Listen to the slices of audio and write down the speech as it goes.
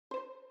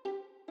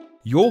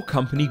Your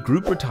company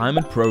group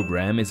retirement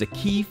program is a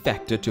key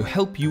factor to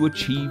help you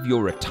achieve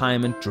your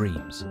retirement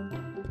dreams.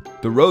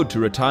 The road to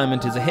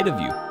retirement is ahead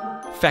of you.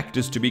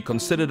 Factors to be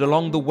considered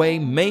along the way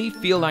may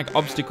feel like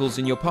obstacles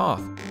in your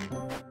path.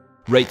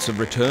 Rates of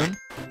return,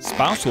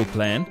 spousal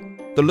plan,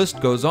 the list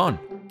goes on.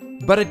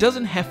 But it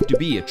doesn't have to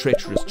be a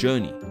treacherous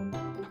journey.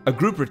 A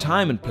group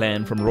retirement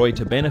plan from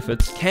Reuter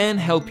Benefits can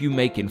help you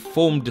make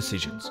informed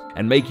decisions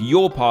and make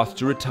your path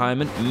to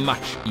retirement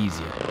much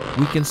easier.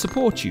 We can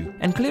support you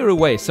and clear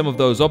away some of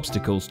those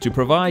obstacles to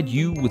provide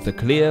you with a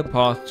clear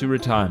path to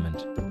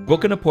retirement.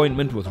 Book an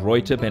appointment with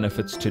Reuter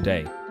Benefits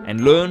today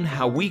and learn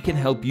how we can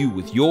help you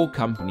with your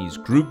company's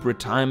group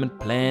retirement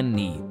plan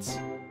needs.